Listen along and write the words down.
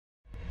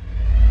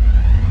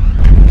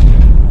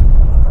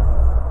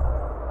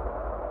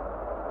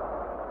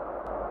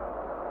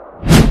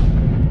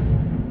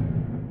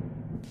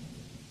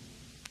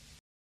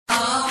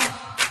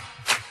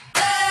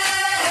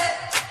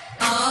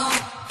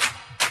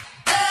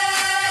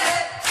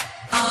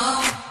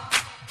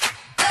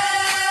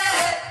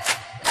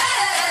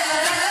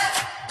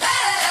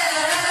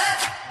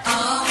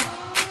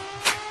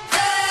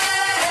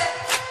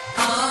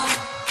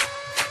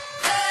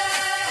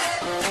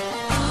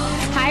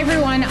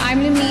everyone,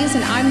 I'm Louise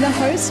and I'm the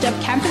host of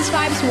Campus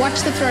Vibes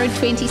Watch the Throne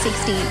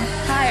 2016.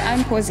 Hi,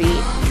 I'm Posy.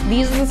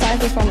 These are the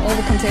ciphers from all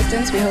the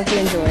contestants. We hope you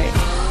enjoy.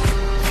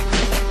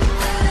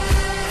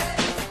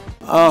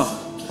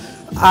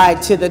 I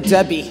to the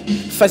Debbie,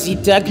 fuzzy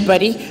duck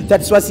buddy,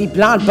 that's Swazzy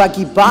blonde,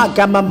 buggy bar,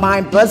 got my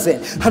mind buzzing.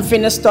 I'm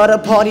finna start a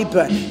party,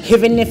 but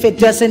even if it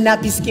doesn't,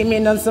 I'll be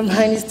skimming on some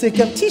honeys to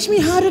come teach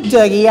me how to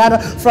dougie. I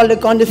don't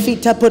frolic on the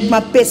feet, I put my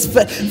best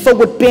foot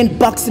forward, bend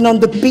boxing on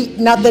the beat.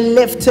 Now the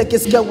left hook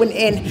is going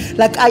in,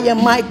 like I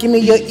am Mike, give me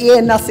your ear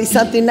and I'll say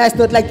something nice,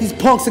 not like these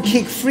punks who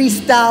kick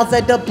freestyles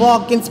at the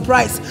bargain's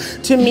price.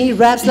 To me,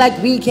 raps like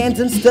weekends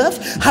and stuff.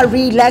 I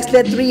relax,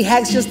 let 3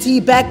 hacks just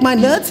teabag my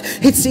nuts.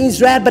 It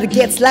seems rad, but it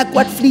gets like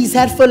what fleas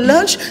had for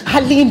lunch.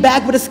 I lean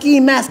back with a ski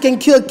mask and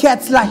kill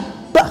cats like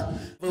bah.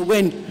 But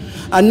when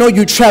I know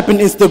you trapping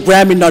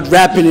Instagram and not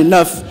rapping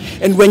enough,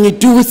 and when you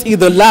do it's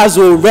either lies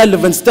or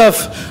irrelevant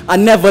stuff. I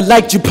never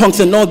liked you punks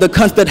and all the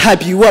cunts that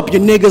hype you up.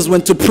 Your niggas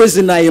went to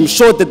prison, I am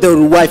sure that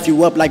they'll wife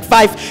you up like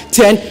 5,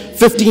 10,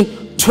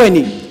 15,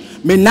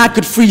 20. Man, I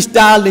could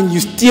freestyle and you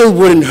still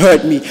wouldn't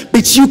hurt me.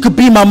 Bitch, you could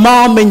be my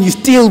mom and you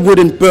still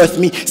wouldn't birth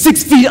me.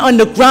 6 feet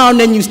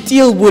underground and you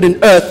still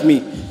wouldn't earth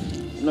me.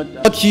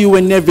 Fuck you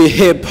and every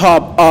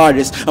hip-hop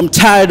artist. I'm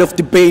tired of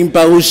debating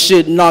about who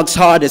shit knocks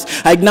hardest.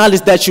 I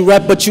acknowledge that you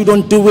rap, but you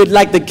don't do it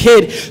like the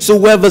kid. So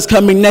whoever's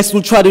coming next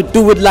will try to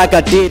do it like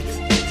I did.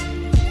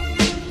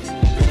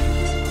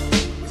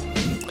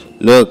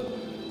 Look,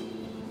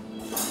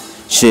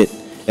 shit.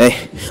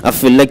 Hey, I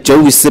feel like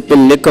Joey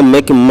sipping liquor,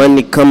 making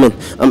money coming.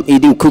 I'm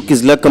eating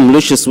cookies like I'm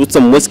Lucius with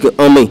some whiskey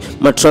on me.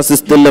 My trust is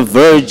still a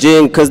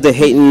virgin, cause they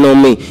hating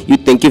on me. You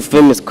think you're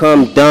famous,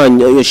 calm down,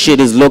 yo, your shit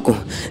is local.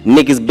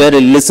 Niggas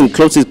better listen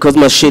closely, cause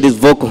my shit is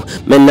vocal.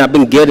 Man, I've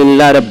been getting a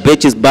lot of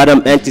bitches, but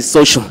I'm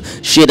antisocial.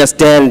 Shit, I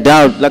stand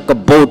out like a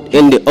boat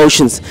in the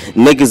oceans.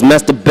 Niggas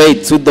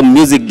masturbate to the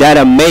music that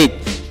I made.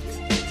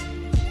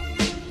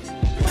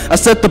 I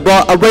set the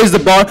bar, I raise the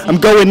bar, I'm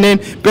going in,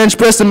 bench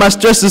pressing my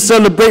stress to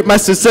celebrate my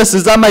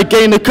successes. I might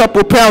gain a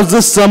couple pounds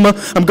this summer.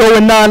 I'm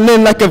going all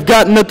in like I've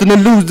got nothing to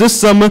lose this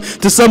summer.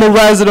 To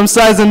summarize it, I'm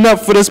sizing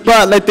up for the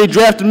spot like they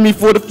drafted me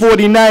for the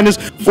 49ers.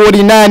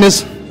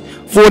 49ers,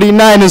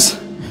 49ers,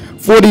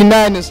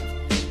 49ers.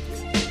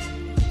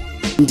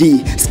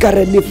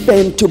 Scarily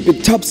fame to be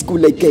top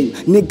school again.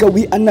 Nigga,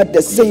 we are not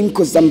the same,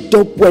 cause I'm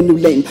dope when you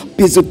lame.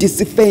 Busy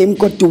DC fame,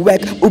 got to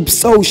work, oops,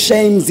 so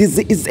shame.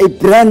 Zizi is a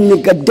brand,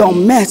 nigga,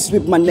 don't mess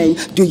with my name.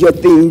 Do your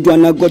thing,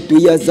 dwana go to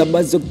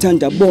yazabazo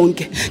tanda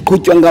bonke.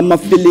 Kujwanga my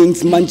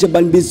feelings, manje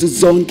banbizu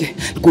zonke.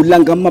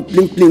 Kulanga my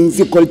bling bling,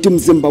 zikol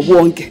tumzimba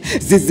wonke.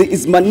 Zizi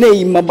is my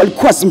name,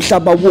 abalkwasi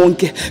mhlaba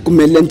wonke.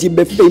 Kumele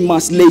ndibe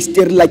famous, lay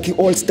stare like a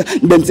all-star.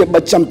 Benze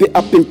ba champi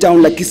up and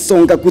down like a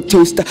songa ku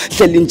toaster.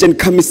 Hlelinjen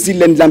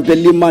kamisile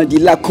ndlambele imali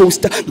la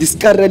coaster.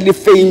 Ndiskarele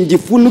fame,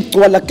 ndifuna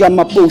ukugcwala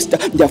klama poster.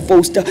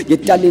 Ndiyafoster, ye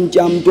talent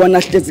yam ntwana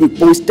hlezi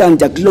ngiposter.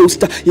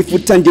 Ndiyakloster, if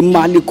uthanda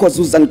imali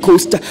cause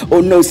uzancoaster.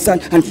 Oh no son,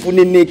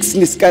 andifuna next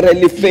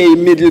niskarele fame.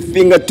 Middle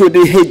finger to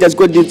the haters,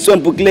 got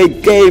insombo play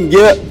game,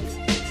 yeah.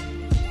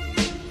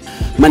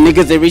 My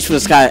niggas, they reach for the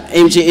sky.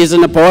 AMG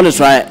isn't a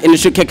police, right?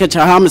 Industry can't catch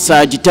a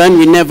homicide. You done,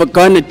 we never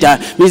gonna die.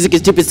 Music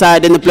is deep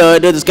inside in the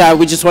blood of the sky.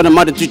 We just want a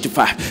mother 3 to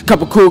 5.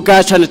 Couple cool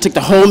guys trying to take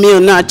the whole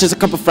meal, not just a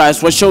couple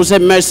fries. What shows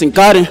at Medicine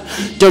Garden?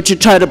 Don't you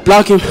try to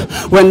block him.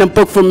 When I'm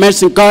booked for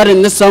Medicine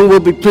Garden, this song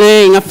will be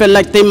playing. I feel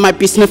like they might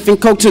be sniffing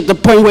coke to the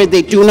point where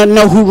they do not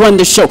know who run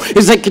the show.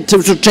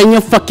 Executives will drain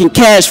your fucking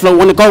cash flow.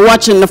 Wanna go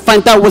watching to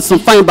find out what's some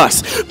fine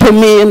box. Put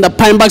me in the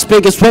pine box,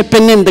 biggest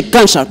weapon in the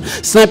gun shop.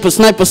 Sniper,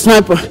 sniper,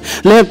 sniper.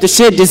 Live the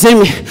shit. In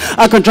me.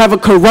 I can drive a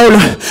Corolla.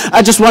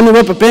 I just want to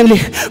whip a Bentley.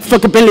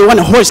 Fuck a Bentley, want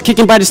a horse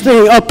kicking by the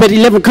steering up at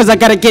 11 cause I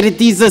gotta get it.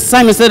 These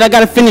assignments that I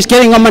gotta finish,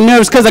 getting on my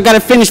nerves cause I gotta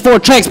finish 4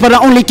 tracks, but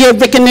I only get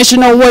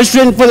recognition or words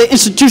written for the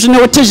institution,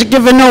 no attention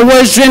given, no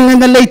words written in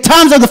the late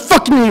times of the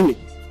fucking union.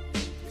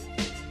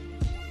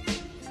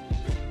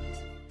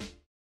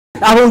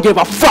 I don't give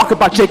a fuck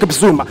about Jacob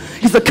Zuma.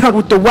 He's a cunt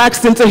with the wax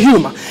sense of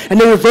humor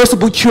and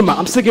irreversible humor.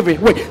 I'm sick of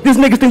it. Wait, these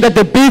niggas think that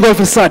they're big all of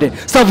a sudden.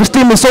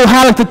 Self-esteem is so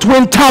high like the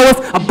Twin Towers.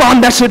 I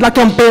bomb that shit like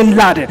I'm Ben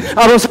Laden.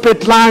 I don't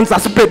spit lines, I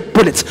spit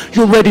bullets.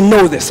 You already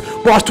know this.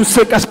 Bars too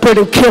sick, I spread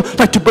and kill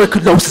like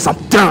tuberculosis. I'm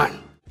done.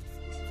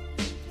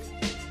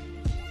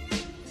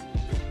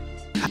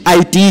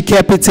 I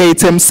decapitate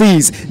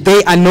MCs,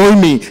 they annoy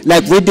me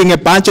like reading a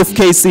bunch of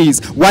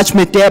KCs. Watch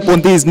me tap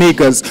on these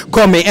niggas,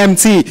 call me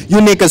MT. You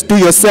niggas do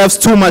yourselves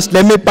too much,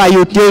 let me buy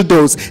you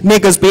dildos.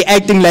 Niggas be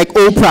acting like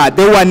Oprah,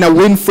 they wanna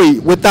win free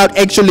without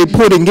actually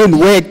putting in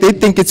work, they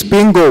think it's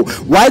bingo.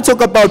 Why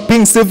talk about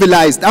being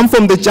civilized? I'm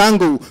from the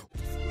jungle.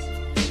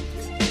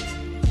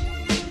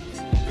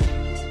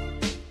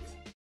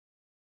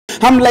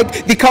 I'm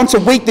like the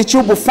counterweight that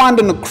you will find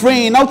on a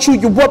crane. I'll chew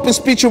you up and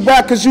spit you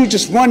out cause you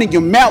just running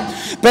your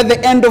mouth. By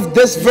the end of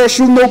this verse,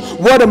 you know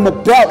what I'm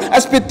about. I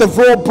spit the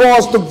raw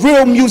bars, the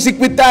real music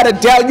without a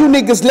doubt. You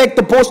niggas lack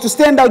the balls to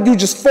stand out, you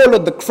just follow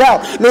the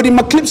crowd. Loading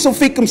my clips so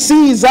fake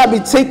MCs, I be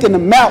taking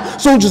them out.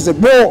 Soldiers at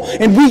war,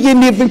 and we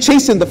ain't even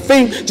chasing the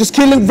fame. Just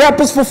killing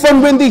rappers for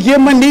fun. When they hear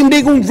my name,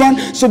 they gon'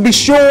 run. So be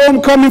sure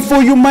I'm coming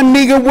for you, my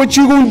nigga. What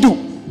you gon'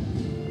 do?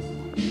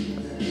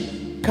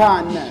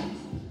 Can't.